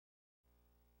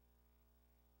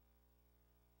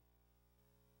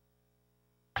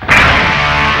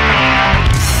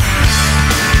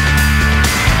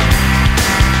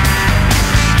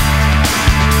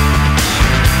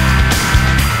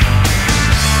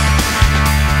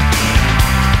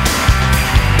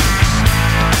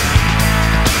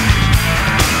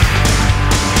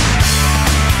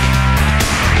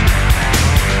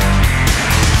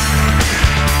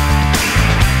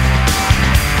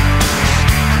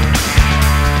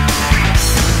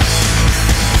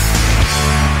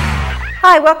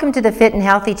Hi, welcome to the Fit and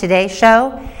Healthy Today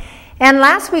show. And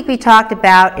last week we talked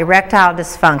about erectile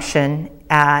dysfunction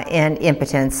and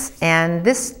impotence. And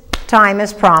this time,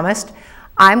 as promised,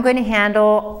 I'm going to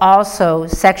handle also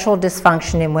sexual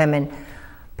dysfunction in women.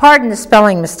 Pardon the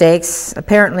spelling mistakes.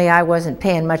 Apparently I wasn't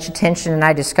paying much attention and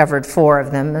I discovered 4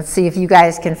 of them. Let's see if you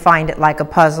guys can find it like a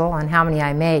puzzle on how many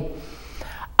I made.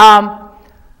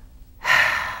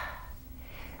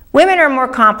 Women are more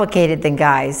complicated than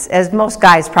guys, as most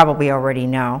guys probably already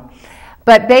know.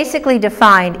 But basically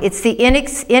defined, it's the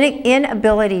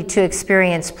inability to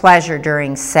experience pleasure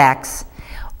during sex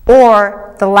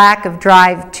or the lack of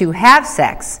drive to have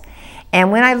sex. And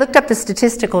when I looked up the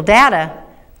statistical data,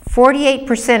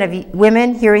 48% of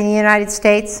women here in the United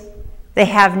States, they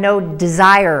have no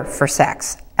desire for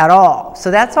sex at all.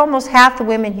 So that's almost half the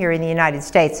women here in the United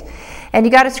States. And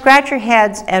you got to scratch your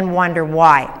heads and wonder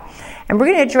why. And we're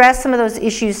going to address some of those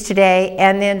issues today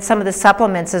and then some of the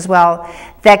supplements as well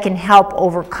that can help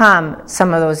overcome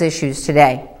some of those issues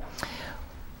today.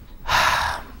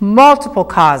 Multiple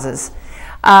causes.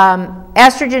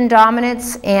 Estrogen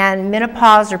dominance and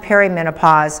menopause or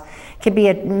perimenopause can be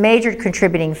a major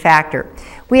contributing factor.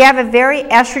 We have a very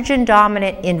estrogen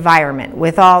dominant environment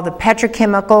with all the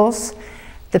petrochemicals,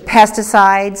 the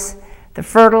pesticides, the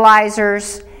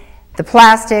fertilizers, the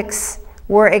plastics.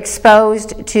 We're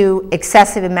exposed to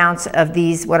excessive amounts of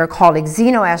these, what are called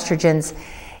xenoestrogens,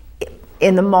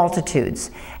 in the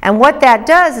multitudes. And what that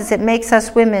does is it makes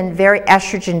us women very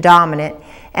estrogen dominant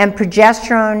and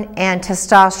progesterone and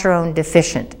testosterone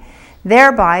deficient,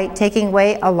 thereby taking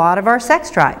away a lot of our sex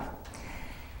drive.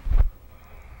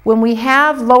 When we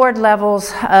have lowered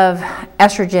levels of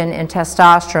estrogen and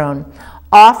testosterone,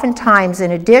 oftentimes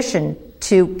in addition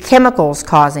to chemicals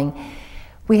causing,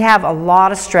 we have a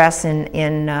lot of stress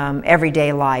in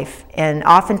everyday life, and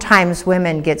oftentimes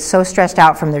women get so stressed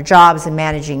out from their jobs and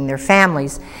managing their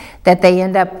families that they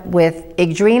end up with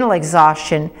adrenal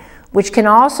exhaustion, which can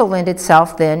also lend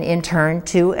itself then in turn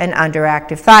to an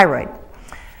underactive thyroid,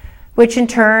 which in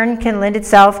turn can lend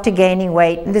itself to gaining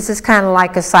weight. And this is kind of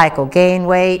like a cycle: gain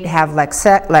weight, have less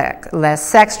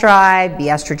sex drive, be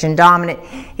estrogen dominant.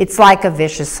 It's like a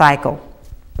vicious cycle.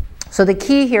 So the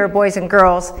key here, boys and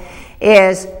girls,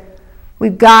 is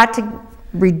we've got to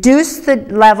reduce the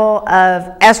level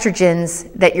of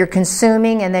estrogens that you're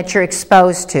consuming and that you're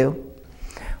exposed to.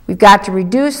 We've got to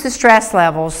reduce the stress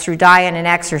levels through diet and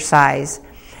exercise,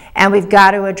 and we've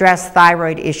got to address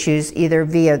thyroid issues either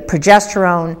via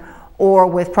progesterone or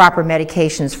with proper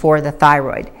medications for the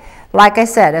thyroid. Like I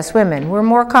said, as women, we're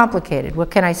more complicated.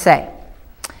 What can I say?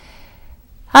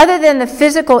 Other than the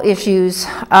physical issues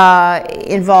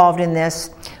involved in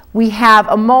this, we have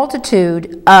a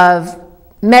multitude of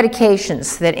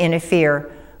medications that interfere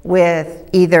with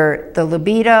either the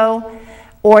libido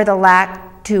or the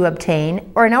lack to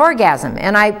obtain or an orgasm.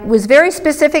 And I was very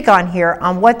specific on here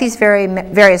on what these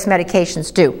various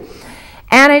medications do.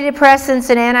 Antidepressants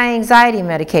and anti-anxiety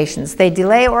medications, they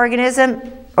delay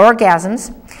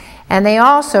orgasms, and they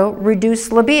also reduce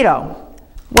libido.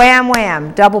 Wham,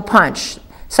 wham, double punch.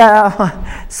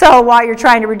 So while you're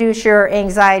trying to reduce your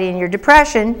anxiety and your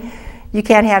depression, you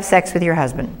can't have sex with your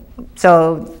husband.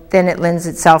 So then it lends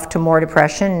itself to more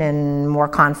depression and more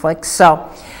conflict. So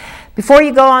before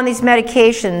you go on these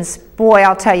medications, boy,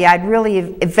 I'll tell you, I'd really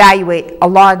evaluate a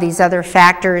lot of these other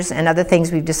factors and other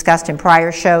things we've discussed in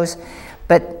prior shows,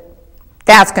 but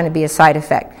that's going to be a side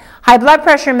effect. High blood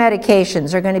pressure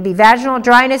medications are going to be vaginal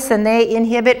dryness, and they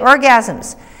inhibit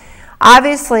orgasms.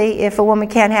 Obviously, if a woman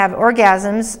can't have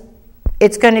orgasms,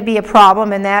 it's going to be a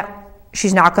problem in that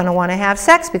she's not going to want to have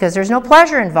sex because there's no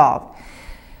pleasure involved.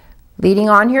 Leading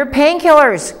on here,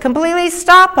 painkillers completely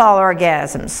stop all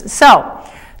orgasms. So,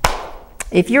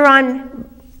 if you're on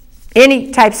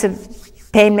any types of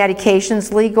pain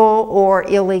medications, legal or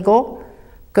illegal,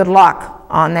 good luck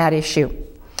on that issue.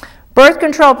 Birth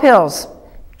control pills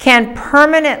can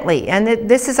permanently, and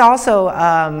this is also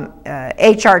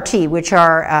HRT, which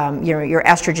are your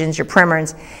estrogens, your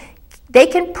Primorans, they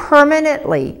can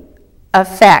permanently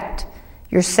affect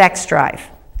your sex drive.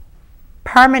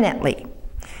 Permanently.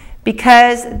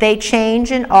 Because they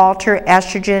change and alter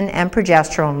estrogen and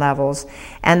progesterone levels,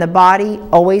 and the body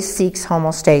always seeks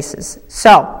homeostasis.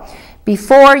 So,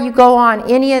 before you go on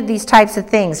any of these types of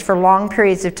things for long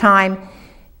periods of time,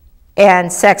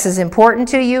 and sex is important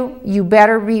to you, you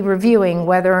better be reviewing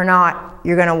whether or not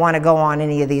you're going to want to go on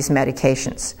any of these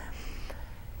medications.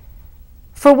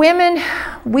 For women,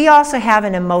 we also have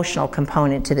an emotional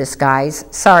component to this, guys.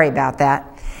 Sorry about that.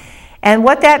 And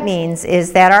what that means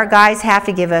is that our guys have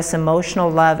to give us emotional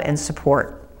love and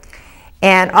support.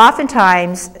 And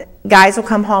oftentimes, guys will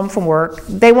come home from work,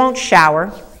 they won't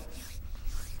shower,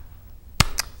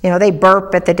 You know, they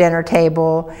burp at the dinner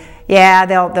table. Yeah,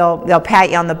 they'll pat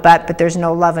you on the butt, but there's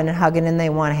no loving and hugging, and they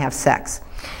want to have sex.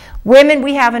 Women,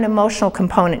 we have an emotional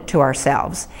component to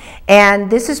ourselves,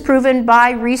 and this is proven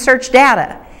by research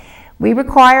data. We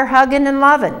require hugging and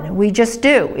loving. We just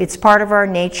do. It's part of our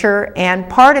nature and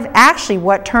part of actually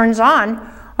what turns on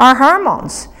our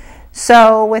hormones.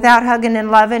 So without hugging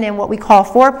and loving and what we call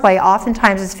foreplay,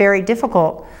 oftentimes it's very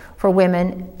difficult for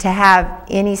women to have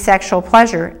any sexual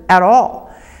pleasure at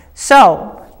all.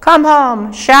 So come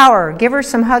home, shower, give her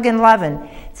some hug and loving.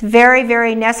 It's very,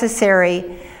 very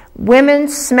necessary. Women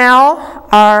smell,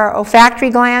 our olfactory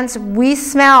glands, we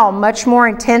smell much more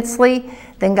intensely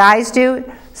than guys do.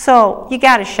 So you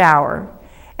got to shower.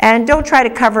 And don't try to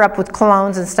cover up with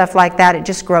colognes and stuff like that. It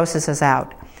just grosses us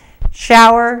out.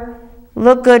 Shower,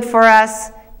 look good for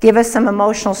us, give us some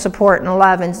emotional support and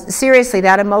love. And seriously,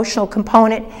 that emotional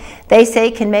component, they say,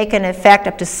 can make an effect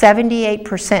up to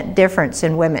 78% difference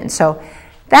in women. So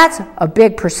that's a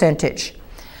big percentage.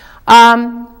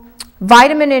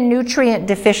 Vitamin and nutrient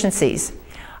deficiencies.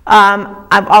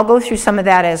 I'll go through some of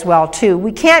that as well too.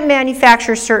 We can't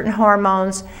manufacture certain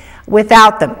hormones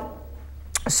without them.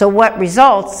 So what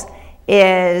results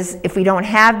is if we don't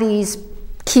have these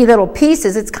key little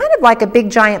pieces, it's kind of like a big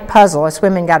giant puzzle. Us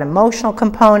women got emotional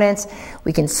components,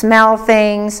 we can smell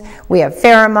things, we have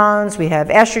pheromones, we have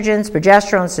estrogens,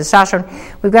 progesterones,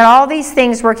 testosterone. We've got all these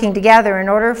things working together in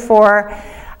order for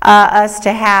us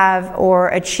to have or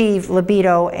achieve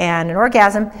libido and an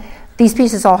orgasm. These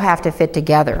pieces all have to fit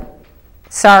together.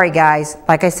 Sorry guys,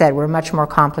 like I said, we're much more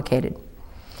complicated.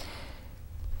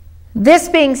 This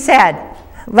being said,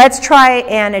 let's try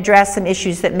and address some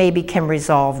issues that maybe can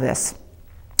resolve this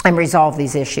and resolve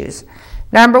these issues.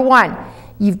 Number one,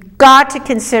 you've got to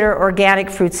consider organic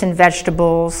fruits and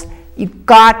vegetables. You've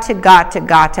got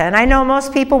to. And I know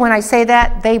most people, when I say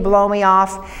that, they blow me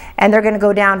off, and they're going to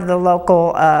go down to the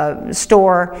local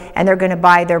store, and they're going to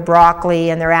buy their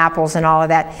broccoli and their apples and all of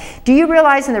that. Do you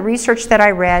realize in the research that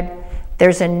I read,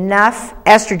 there's enough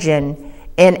estrogen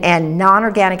in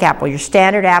non-organic apple, your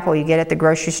standard apple you get at the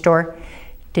grocery store,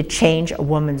 to change a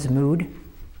woman's mood?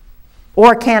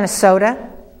 Or a can of soda,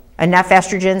 enough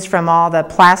estrogens from all the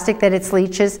plastic that it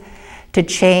leaches to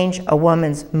change a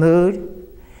woman's mood?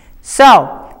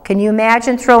 So, can you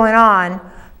imagine throwing on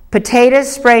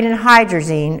potatoes sprayed in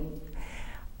hydrazine,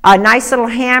 a nice little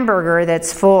hamburger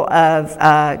that's full of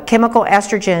chemical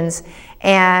estrogens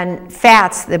and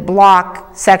fats that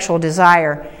block sexual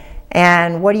desire,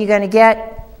 and what are you going to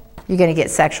get? You're going to get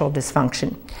sexual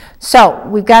dysfunction. So,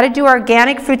 we've got to do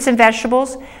organic fruits and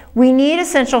vegetables. We need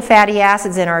essential fatty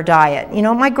acids in our diet. You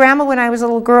know, my grandma, when I was a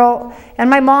little girl, and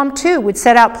my mom too, would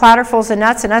set out platterfuls of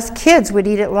nuts, and us kids would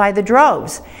eat it by the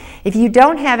droves. If you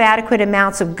don't have adequate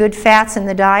amounts of good fats in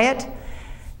the diet,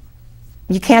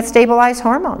 you can't stabilize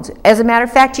hormones. As a matter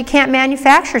of fact, you can't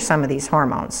manufacture some of these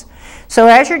hormones. So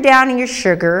as you're downing your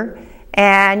sugar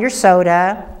and your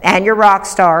soda and your rock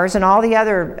stars and all the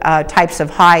other types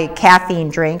of high caffeine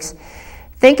drinks,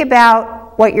 think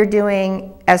about what you're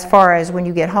doing as far as when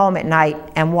you get home at night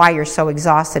and why you're so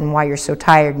exhausted and why you're so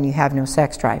tired and you have no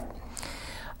sex drive.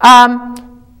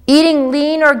 Eating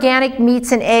lean organic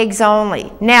meats and eggs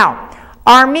only. Now,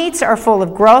 our meats are full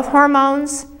of growth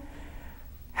hormones,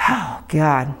 oh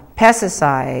God,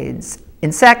 pesticides,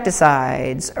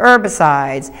 insecticides,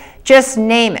 herbicides, just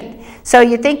name it. So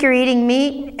you think you're eating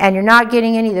meat and you're not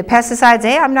getting any of the pesticides.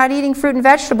 Hey, I'm not eating fruit and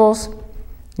vegetables.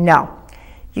 No.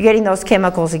 You're getting those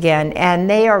chemicals again, and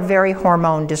they are very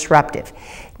hormone disruptive.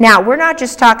 Now, we're not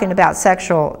just talking about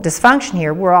sexual dysfunction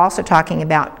here. We're also talking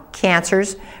about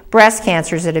cancers, breast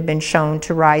cancers that have been shown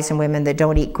to rise in women that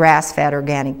don't eat grass-fed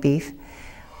organic beef.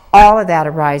 All of that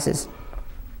arises.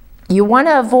 You want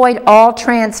to avoid all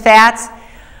trans fats.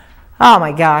 Oh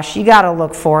my gosh, you got to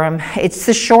look for them. It's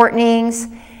the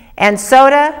shortenings. And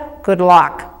soda, good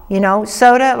luck. You know,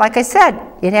 soda, like I said,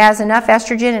 it has enough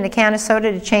estrogen in a can of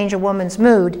soda to change a woman's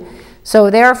mood. So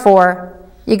therefore,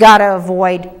 you got to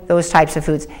avoid those types of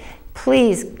foods.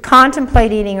 Please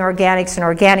contemplate eating organics and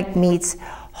organic meats,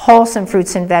 wholesome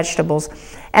fruits and vegetables.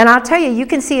 And I'll tell you, you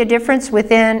can see a difference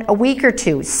within a week or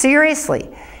two, seriously,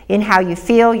 in how you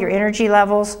feel, your energy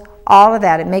levels, all of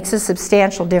that. It makes a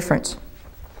substantial difference.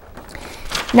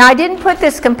 Now, I didn't put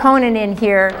this component in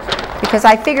here because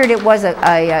I figured it was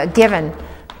a given.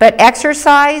 But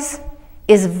exercise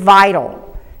is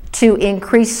vital to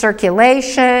increase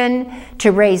circulation,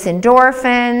 to raise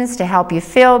endorphins, to help you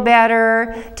feel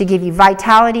better, to give you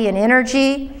vitality and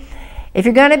energy. If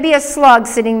you're going to be a slug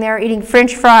sitting there eating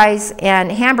French fries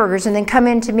and hamburgers and then come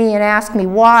in to me and ask me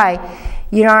why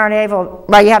you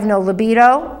have no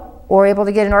libido or able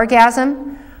to get an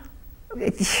orgasm,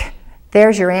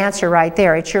 There's your answer right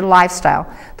there. It's your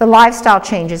lifestyle. The lifestyle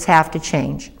changes have to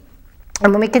change.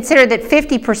 And when we consider that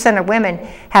 50% of women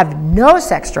have no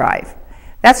sex drive,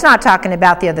 that's not talking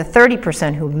about the other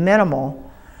 30% who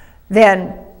minimal,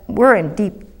 then we're in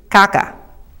deep caca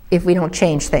if we don't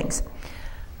change things.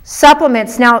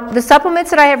 Supplements. Now, the supplements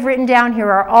that I have written down here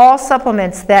are all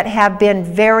supplements that have been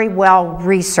very well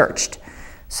researched.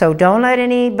 So don't let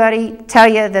anybody tell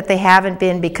you that they haven't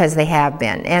been, because they have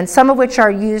been. And some of which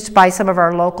are used by some of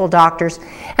our local doctors.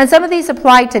 And some of these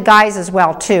apply to guys as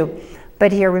well, too.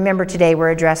 But here, remember, today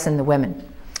we're addressing the women.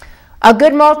 A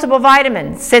good multiple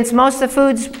vitamin, since most of the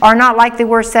foods are not like they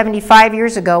were 75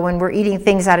 years ago when we're eating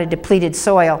things out of depleted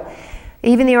soil.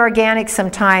 Even the organics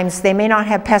sometimes, they may not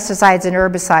have pesticides and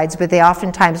herbicides, but they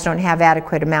oftentimes don't have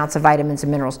adequate amounts of vitamins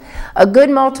and minerals. A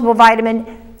good multiple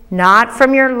vitamin, not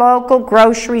from your local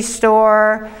grocery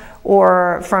store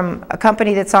or from a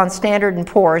company that's on Standard &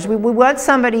 Poor's. We want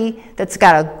somebody that's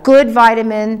got a good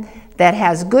vitamin, that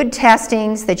has good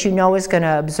testings, that you know is going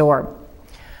to absorb.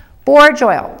 Borage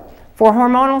oil for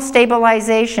hormonal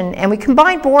stabilization, and we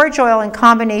combine borage oil in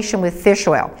combination with fish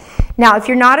oil. Now, if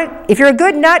you're a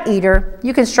good nut eater,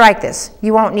 you can strike this.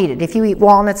 You won't need it. If you eat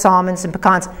walnuts, almonds, and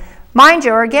pecans, mind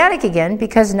you, organic again,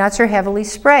 because nuts are heavily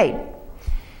sprayed.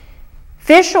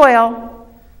 Fish oil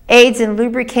aids in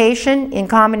lubrication in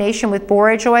combination with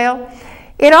borage oil.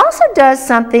 It also does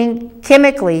something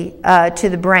chemically to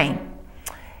the brain.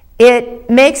 It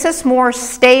makes us more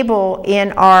stable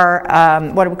in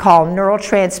our, what we call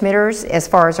neurotransmitters, as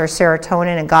far as our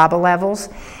serotonin and GABA levels.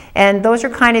 And those are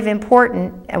kind of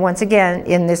important, and once again,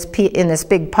 in this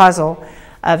big puzzle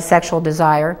of sexual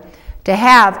desire, to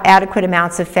have adequate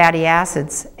amounts of fatty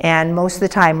acids. And most of the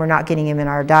time, we're not getting them in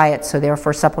our diet, so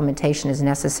therefore supplementation is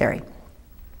necessary.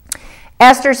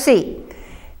 Ester C.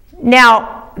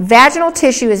 Now, vaginal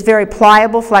tissue is very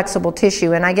pliable, flexible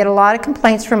tissue, and I get a lot of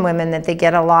complaints from women that they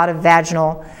get a lot of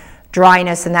vaginal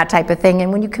dryness and that type of thing.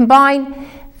 And when you combine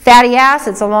fatty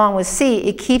acids along with C,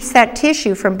 it keeps that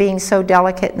tissue from being so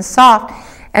delicate and soft,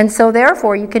 and so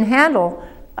therefore you can handle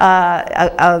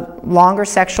longer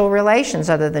sexual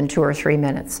relations other than 2 or 3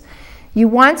 minutes. You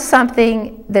want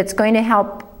something that's going to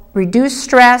help reduce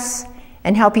stress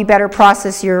and help you better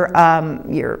process your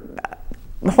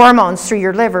hormones through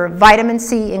your liver. Vitamin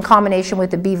C in combination with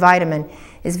the B vitamin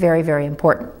is very, very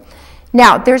important.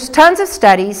 Now, there's tons of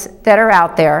studies that are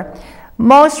out there.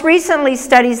 Most recently,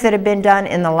 studies that have been done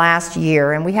in the last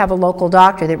year, and we have a local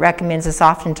doctor that recommends this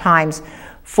oftentimes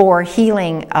for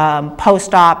healing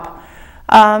post-op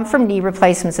from knee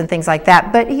replacements and things like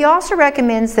that. But he also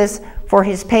recommends this for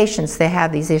his patients that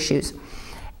have these issues.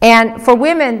 And for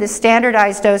women, the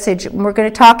standardized dosage, we're going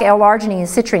to talk L-arginine and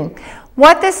citrulline.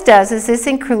 What this does is this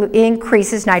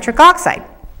increases nitric oxide.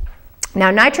 Now,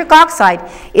 nitric oxide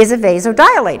is a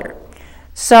vasodilator.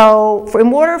 So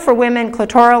in order for women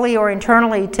clitorally or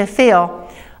internally to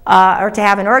feel or to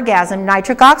have an orgasm,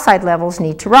 nitric oxide levels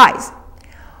need to rise.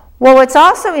 Well, what's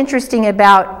also interesting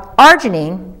about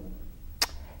arginine,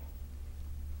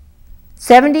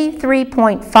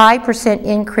 73.5%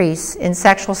 increase in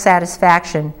sexual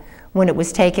satisfaction when it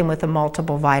was taken with a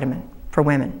multiple vitamin for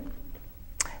women.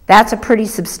 That's a pretty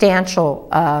substantial,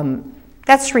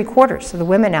 that's 3/4 of the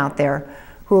women out there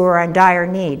who are in dire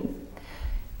need.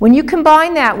 When you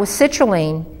combine that with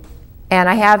citrulline, and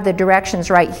I have the directions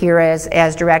right here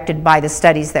as directed by the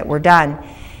studies that were done,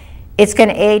 it's going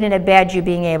to aid and abet you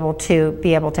being able to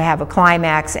have a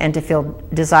climax and to feel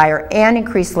desire and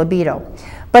increase libido.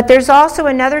 But there's also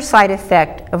another side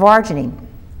effect of arginine.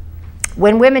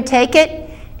 When women take it,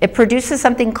 it produces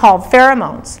something called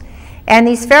pheromones. And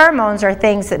these pheromones are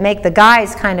things that make the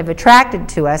guys kind of attracted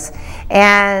to us.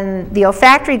 And the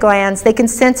olfactory glands, they can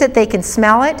sense it, they can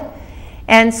smell it.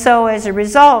 And so as a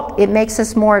result, it makes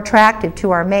us more attractive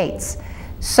to our mates.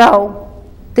 So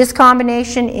this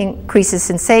combination increases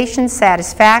sensation,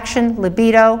 satisfaction,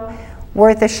 libido,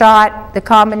 worth a shot. The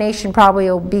combination probably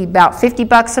will be about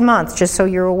 $50 a month, just so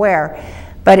you're aware,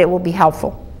 but it will be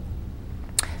helpful.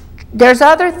 There's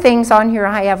other things on here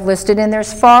I have listed, and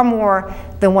there's far more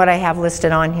than what I have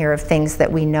listed on here of things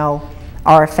that we know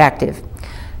are effective.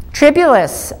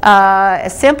 Tribulus, a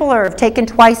simpler, taken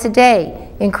twice a day,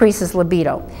 increases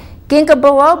libido. Ginkgo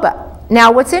biloba.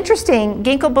 Now, what's interesting,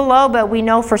 ginkgo biloba we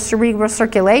know for cerebral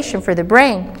circulation for the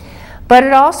brain, but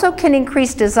it also can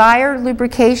increase desire,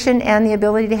 lubrication, and the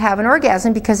ability to have an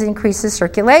orgasm because it increases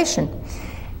circulation.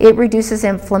 It reduces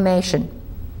inflammation.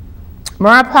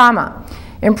 Murapama,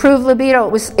 improved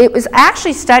libido. It was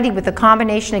actually studied with a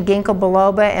combination of ginkgo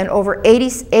biloba and over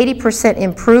 80%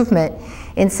 improvement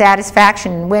in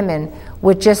satisfaction in women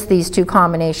with just these two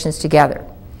combinations together.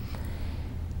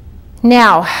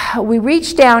 Now, we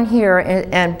reach down here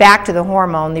and back to the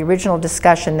hormone, the original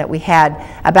discussion that we had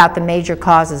about the major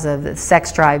causes of the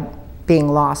sex drive being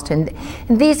lost. And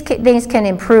these things can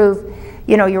improve,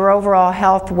 you know, your overall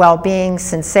health, well-being,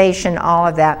 sensation, all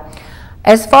of that.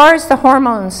 As far as the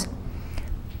hormones,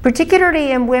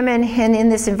 particularly in women and in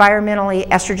this environmentally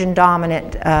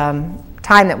estrogen-dominant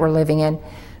time that we're living in,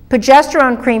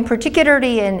 progesterone cream,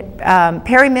 particularly in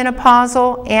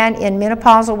perimenopausal and in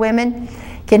menopausal women,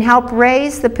 can help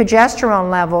raise the progesterone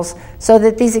levels so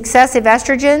that these excessive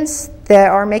estrogens that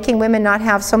are making women not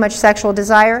have so much sexual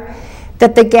desire,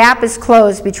 that the gap is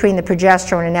closed between the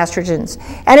progesterone and estrogens.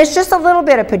 And it's just a little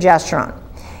bit of progesterone.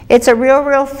 It's a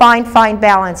real fine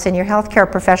balance, and your healthcare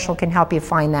professional can help you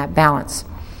find that balance.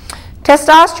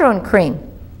 Testosterone cream.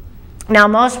 Now,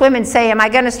 most women say, am I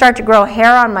going to start to grow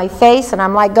hair on my face? And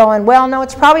I'm like going, well, no,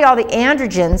 it's probably all the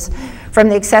androgens from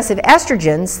the excessive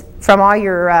estrogens from all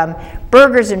your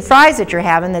burgers and fries that you're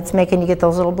having that's making you get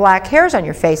those little black hairs on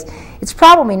your face. It's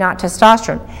probably not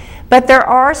testosterone. But there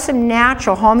are some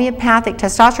natural homeopathic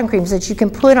testosterone creams that you can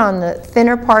put on the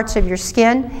thinner parts of your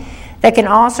skin that can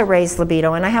also raise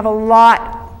libido. And I have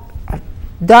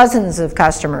dozens of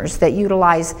customers that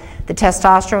utilize the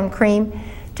testosterone cream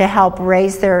to help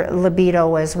raise their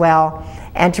libido as well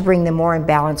and to bring them more in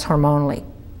balance hormonally.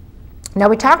 Now,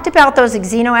 we talked about those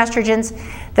xenoestrogens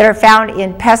that are found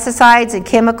in pesticides and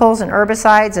chemicals and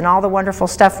herbicides and all the wonderful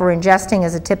stuff we're ingesting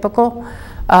as a typical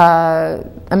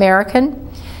American.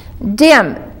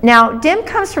 DIM. Now, DIM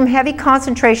comes from heavy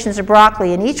concentrations of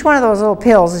broccoli, and each one of those little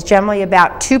pills is generally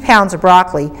about 2 pounds of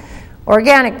broccoli,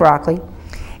 organic broccoli.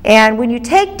 And when you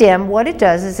take DIM, what it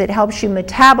does is it helps you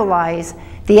metabolize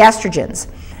the estrogens,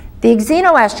 the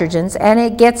xenoestrogens, and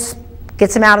it gets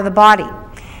them out of the body.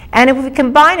 And if we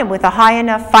combine them with a high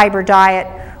enough fiber diet,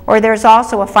 or there's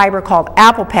also a fiber called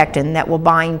apopectin that will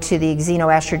bind to the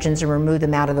xenoestrogens and remove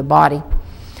them out of the body,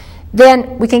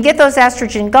 then we can get those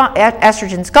estrogens gone,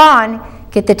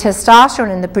 get the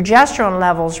testosterone and the progesterone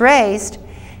levels raised,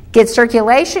 get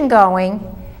circulation going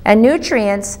and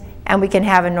nutrients, and we can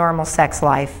have a normal sex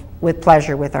life with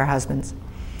pleasure with our husbands.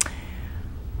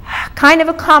 Kind of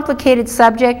a complicated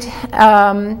subject.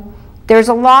 There's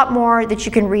a lot more that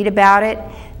you can read about it.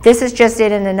 This is just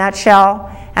it in a nutshell,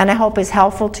 and I hope is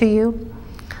helpful to you.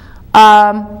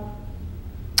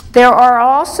 There are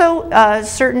also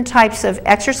certain types of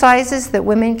exercises that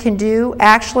women can do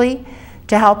actually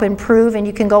to help improve, and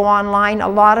you can go online, a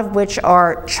lot of which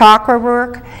are chakra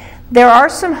work. There are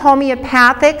some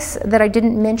homeopathics that I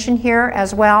didn't mention here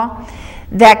as well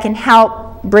that can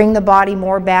help bring the body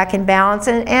more back in balance,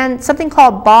 and something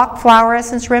called Bach flower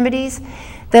essence remedies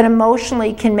that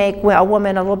emotionally can make a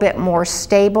woman a little bit more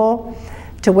stable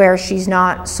to where she's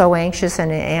not so anxious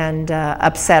and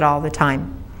upset all the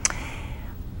time.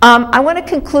 I want to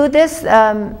conclude this.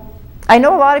 I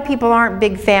know a lot of people aren't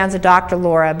big fans of Dr.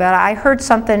 Laura, but I heard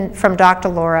something from Dr.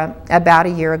 Laura about a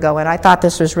year ago, and I thought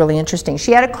this was really interesting.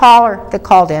 She had a caller that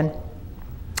called in,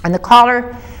 and the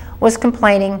caller was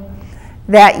complaining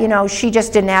that, you know, she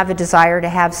just didn't have the desire to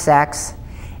have sex,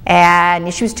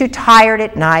 and she was too tired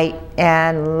at night,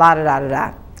 and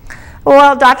la-da-da-da-da.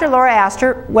 Well, Dr. Laura asked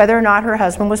her whether or not her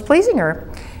husband was pleasing her.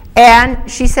 And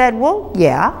she said, well,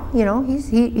 yeah, you know,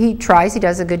 he tries, he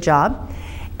does a good job.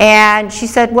 And she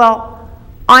said, well,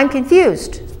 I'm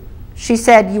confused. She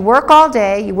said, you work all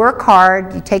day, you work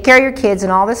hard, you take care of your kids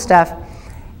and all this stuff,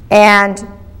 and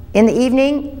in the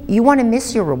evening, you want to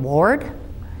miss your reward?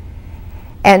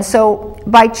 And so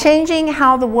by changing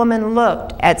how the woman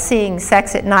looked at seeing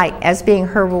sex at night as being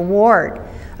her reward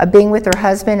of being with her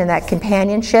husband and that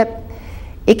companionship,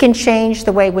 it can change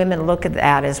the way women look at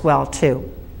that as well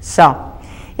too. So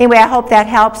anyway, I hope that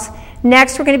helps.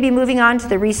 Next, we're going to be moving on to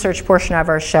the research portion of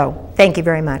our show. Thank you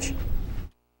very much.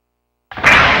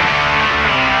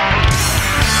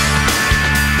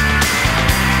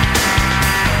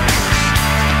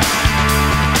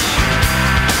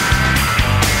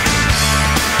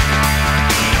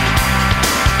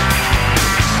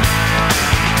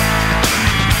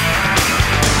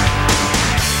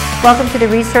 Welcome to the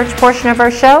research portion of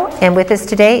our show, and with us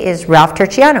today is Ralph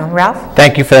Turchiano. Ralph?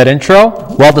 Thank you for that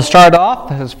intro. Well, to start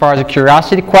off, as far as a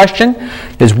curiosity question,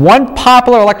 there's one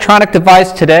popular electronic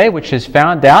device today which is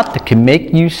found out that can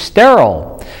make you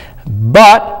sterile,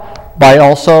 but by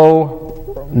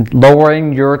also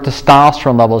lowering your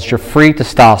testosterone levels, your free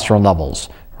testosterone levels.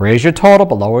 Raise your total,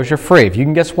 but lowers your free. If you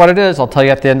can guess what it is, I'll tell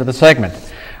you at the end of the segment.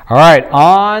 All right,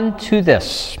 on to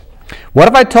this. What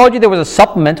if I told you there was a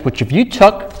supplement which if you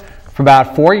took for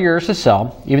about 4 years or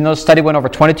so, even though the study went over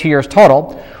 22 years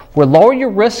total, would lower your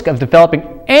risk of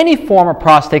developing any form of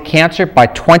prostate cancer by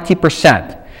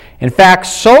 20%. In fact,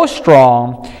 so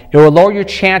strong, it will lower your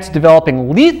chance of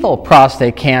developing lethal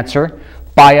prostate cancer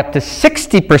by up to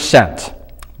 60%.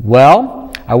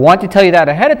 Well, I want to tell you that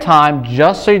ahead of time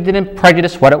just so you didn't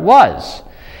prejudice what it was.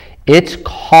 It's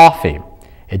coffee.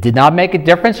 It did not make a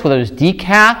difference whether it was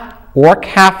decaf or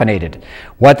caffeinated.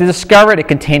 What they discovered, it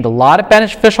contained a lot of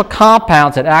beneficial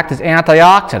compounds that act as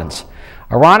antioxidants.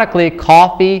 Ironically,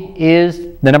 coffee is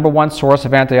the #1 source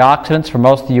of antioxidants for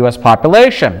most of the U.S.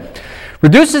 population.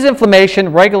 Reduces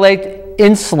inflammation, regulates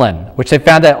insulin, which they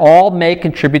found that all may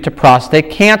contribute to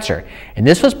prostate cancer. And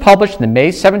this was published in the May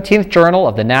 17th Journal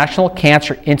of the National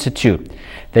Cancer Institute.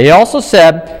 They also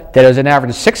said that it was an average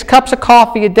of 6 cups of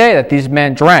coffee a day that these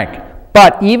men drank.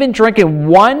 But even drinking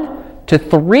 1 to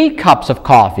 3 cups of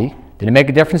coffee, didn't make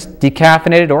a difference,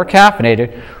 decaffeinated or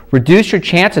caffeinated, reduced your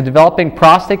chance of developing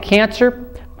prostate cancer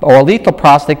or lethal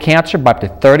prostate cancer by up to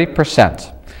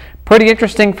 30%. Pretty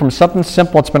interesting from something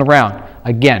simple that's been around.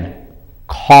 Again,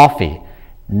 coffee,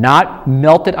 not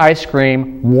melted ice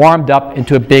cream warmed up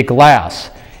into a big glass.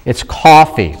 It's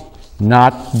coffee,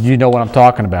 not, you know what I'm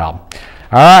talking about.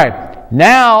 All right,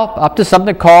 now up to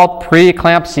something called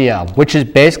preeclampsia, which is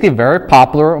basically very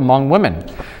popular among women.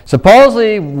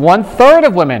 Supposedly 1/3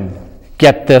 of women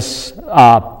get this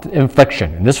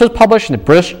infliction. And this was published in the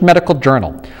British Medical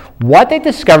Journal. What they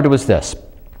discovered was this.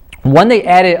 When they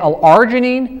added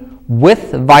L-arginine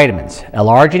with vitamins.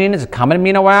 L-arginine is a common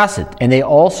amino acid, and they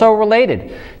also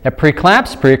related that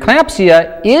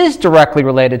preeclampsia is directly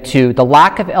related to the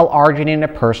lack of L-arginine in a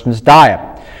person's diet.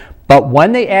 But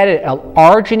when they added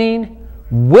L-arginine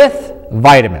with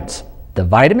vitamins, the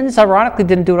vitamins ironically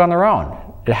didn't do it on their own.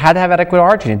 It had to have adequate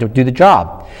arginine to do the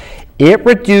job. It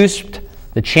reduced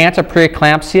the chance of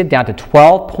preeclampsia down to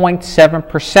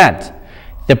 12.7%.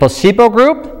 The placebo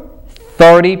group,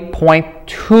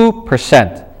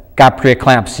 30.2%. got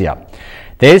preeclampsia.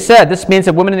 They said this means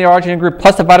that women in the arginine group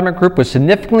plus the vitamin group was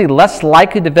significantly less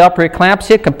likely to develop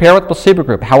preeclampsia compared with the placebo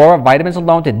group. However, vitamins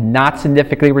alone did not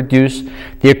significantly reduce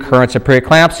the occurrence of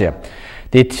preeclampsia.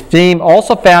 The team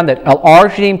also found that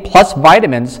L-arginine plus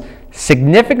vitamins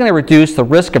significantly reduced the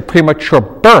risk of premature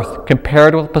birth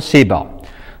compared with placebo.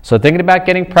 So thinking about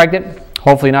getting pregnant,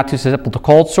 hopefully not too susceptible to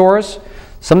cold sores,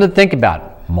 something to think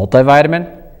about. Multivitamin,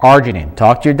 arginine.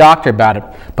 Talk to your doctor about it.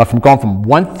 But from going from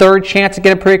 1/3 chance of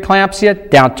getting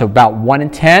preeclampsia down to about 1 in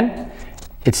 10,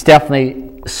 it's definitely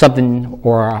something,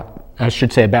 or I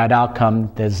should say a bad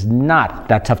outcome, that's not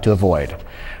that tough to avoid.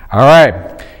 All right,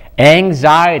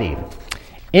 anxiety.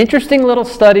 Interesting little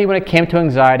study when it came to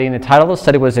anxiety, and the title of the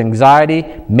study was Anxiety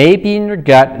May Be in Your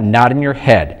Gut, Not in Your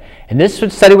Head. And this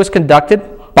study was conducted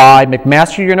by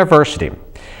McMaster University,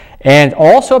 and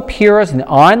also appears in the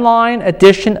online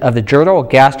edition of the Journal of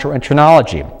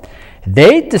Gastroenterology.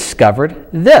 They discovered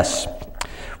this.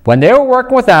 When they were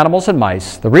working with animals and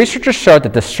mice, the researchers showed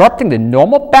that disrupting the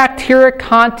normal bacteria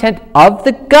content of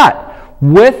the gut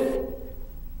with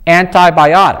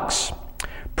antibiotics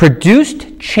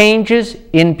produced changes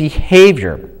in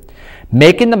behavior,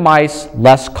 making the mice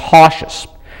less cautious.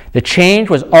 The change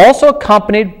was also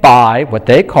accompanied by what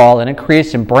they call an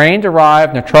increase in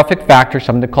brain-derived neurotrophic factor,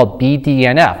 something called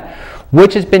BDNF,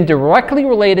 which has been directly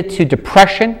related to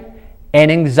depression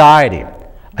and anxiety.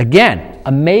 Again,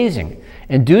 amazing.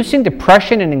 Inducing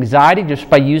depression and anxiety just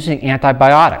by using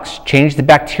antibiotics. Change the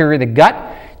bacteria of the gut,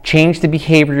 change the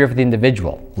behavior of the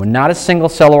individual. We're not a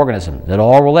single-cell organism. It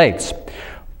all relates.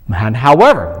 And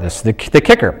however, this is the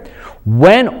kicker,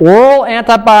 when oral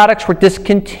antibiotics were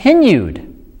discontinued,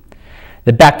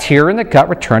 the bacteria in the gut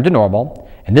returned to normal,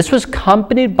 and this was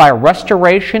accompanied by a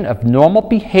restoration of normal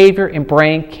behavior in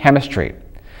brain chemistry.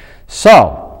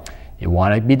 So, you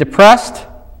want to be depressed?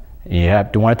 Do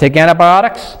you want to take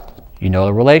antibiotics? You know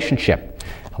the relationship.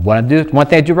 One thing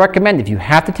I do recommend, if you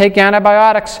have to take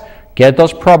antibiotics, get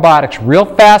those probiotics real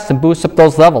fast and boost up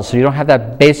those levels so you don't have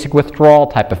that basic withdrawal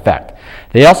type effect.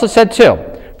 They also said too,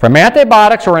 from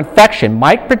antibiotics or infection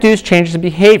might produce changes in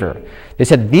behavior. They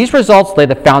said these results lay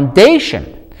the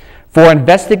foundation for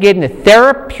investigating the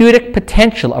therapeutic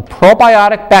potential of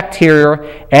probiotic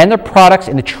bacteria and their products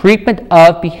in the treatment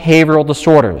of behavioral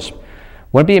disorders.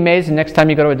 Wouldn't it be amazing next time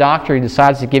you go to a doctor, he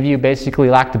decides to give you basically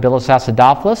Lactobacillus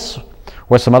acidophilus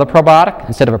or some other probiotic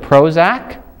instead of a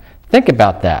Prozac? Think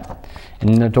about that.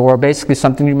 Or basically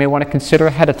something you may want to consider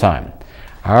ahead of time.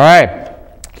 All right.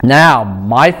 Now,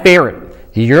 my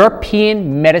favorite, the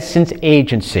European Medicines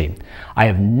Agency. I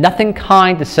have nothing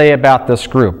kind to say about this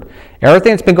group.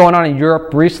 Everything that's been going on in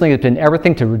Europe recently has been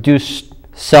everything to reduce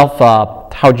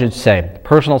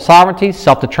personal sovereignty,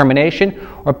 self-determination,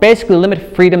 or basically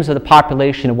limit freedoms of the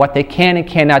population and what they can and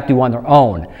cannot do on their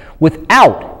own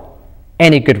without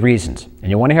any good reasons. And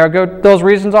you want to hear how good those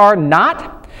reasons are?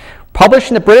 Not. Published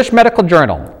in the British Medical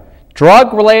Journal,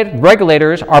 drug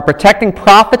regulators are protecting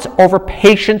profits over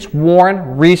patients,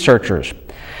 warn researchers.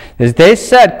 As they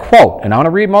said, quote, and I want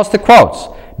to read most of the quotes,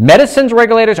 medicines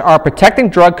regulators are protecting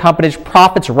drug companies'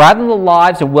 profits rather than the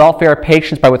lives and welfare of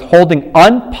patients by withholding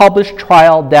unpublished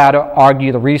trial data,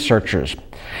 argue the researchers.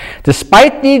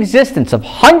 Despite the existence of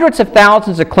hundreds of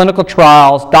thousands of clinical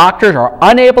trials, doctors are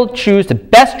unable to choose the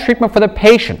best treatment for their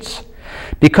patients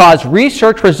because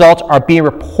research results are being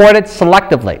reported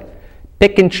selectively,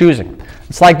 pick and choosing.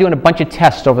 It's like doing a bunch of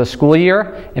tests over the school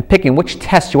year and picking which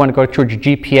tests you want to go towards your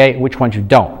GPA and which ones you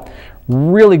don't.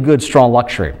 Really good, strong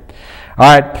luxury.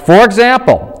 All right, for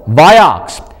example,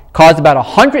 Vioxx caused about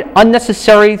 100,000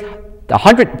 unnecessary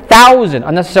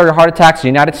heart attacks in the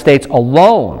United States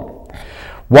alone,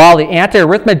 while the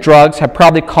antiarrhythmic drugs have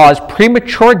probably caused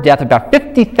premature death of about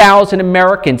 50,000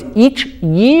 Americans each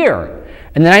year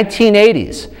in the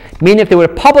 1980s, meaning if they would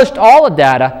have published all the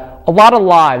data, a lot of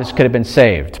lives could have been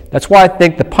saved. That's why I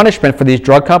think the punishment for these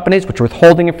drug companies, which are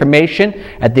withholding information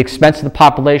at the expense of the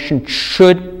population,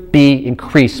 should be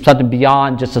increased, something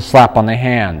beyond just a slap on the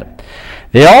hand.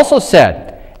 They also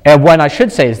said, and what I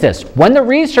should say is this, when the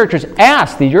researchers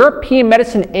asked the European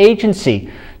Medicine Agency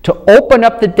to open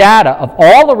up the data of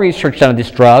all the research done on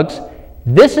these drugs,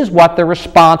 this is what their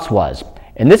response was.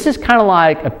 And this is kind of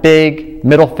like a big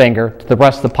middle finger to the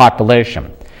rest of the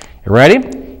population. You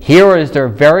ready? Here is their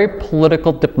very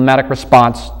political diplomatic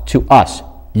response to us,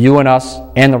 you and us,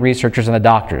 and the researchers and the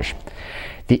doctors.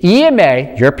 The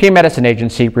EMA, European Medicine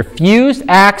Agency, refused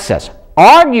access,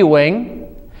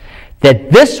 arguing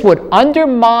that this would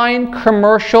undermine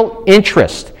commercial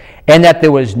interest and that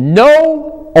there was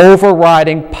no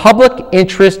overriding public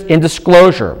interest in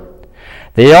disclosure.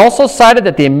 They also cited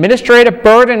that the administrative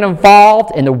burden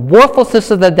involved in the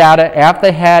worthlessness of the data after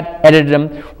they had edited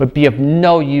them would be of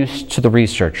no use to the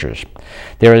researchers.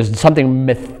 There is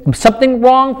something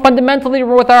wrong fundamentally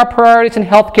with our priorities in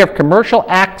healthcare. Commercial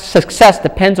success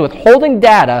depends on withholding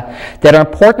data that are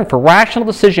important for rational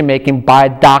decision making by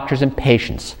doctors and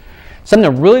patients.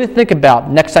 Something really to think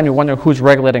about next time you wonder who's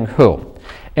regulating who.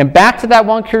 And back to that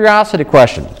one curiosity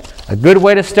question. A good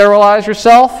way to sterilize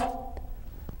yourself?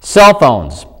 Cell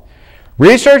phones.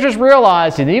 Researchers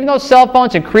realized that even though cell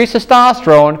phones increase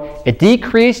testosterone, it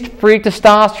decreased free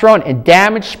testosterone and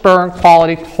damaged sperm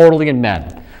quality totally in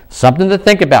men. Something to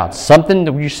think about. Something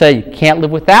that you say you can't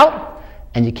live without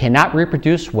and you cannot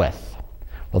reproduce with.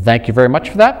 Well, thank you very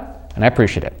much for that, and I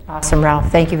appreciate it. Awesome,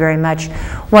 Ralph. Thank you very much.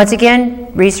 Once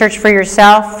again, research for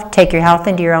yourself. Take your health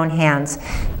into your own hands.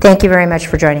 Thank you very much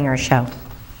for joining our show.